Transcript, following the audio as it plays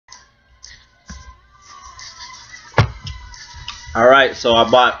Alright, so I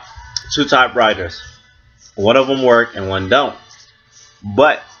bought two typewriters. One of them work and one don't.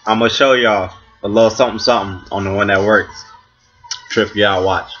 But I'm gonna show y'all a little something something on the one that works. Trip y'all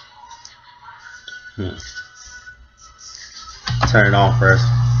watch. Turn it on first.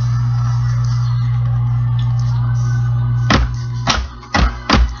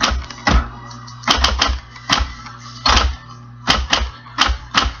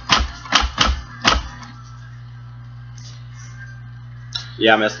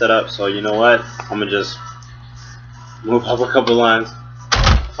 Yeah, I messed that up, so you know what? I'm gonna just move up a couple lines.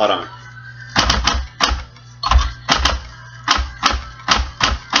 Hold on.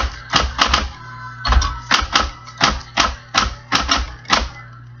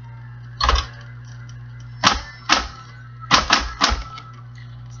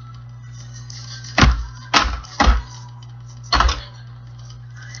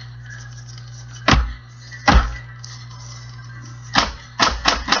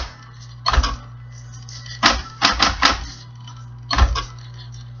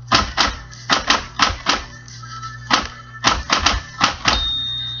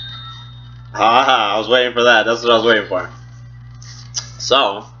 I was waiting for that. That's what I was waiting for.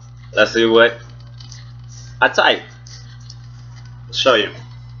 So, let's see what I type. I'll show you.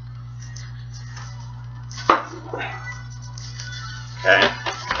 Okay.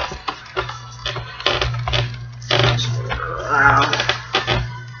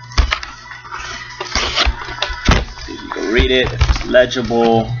 See if you can read it, if it's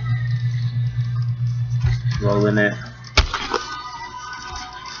legible. Rolling it.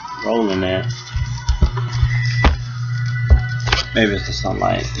 Rolling it. Maybe it's the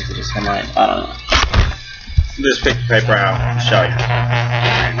sunlight. Is it the sunlight? I don't know. Just pick the paper out and show you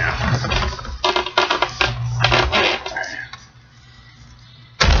right now.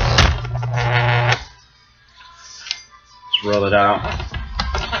 Just roll it out.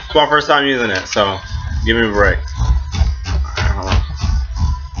 It's my first time using it, so give me a break.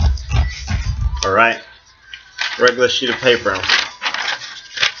 Alright. Regular sheet of paper.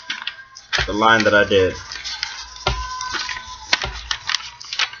 The line that I did.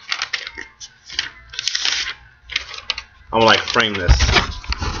 I'm gonna like frame this.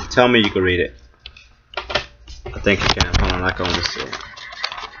 Tell me you can read it. I think you can. Hold on, I can only see it.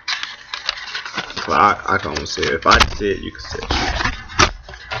 Well, I can only see it. If I see it, you can see it.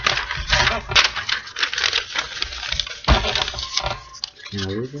 Can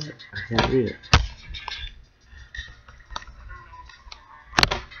I read it? I can't read it.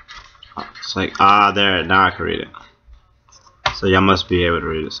 It's like, there, now I can read it. So y'all must be able to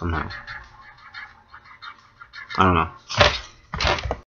read it somehow. I don't know.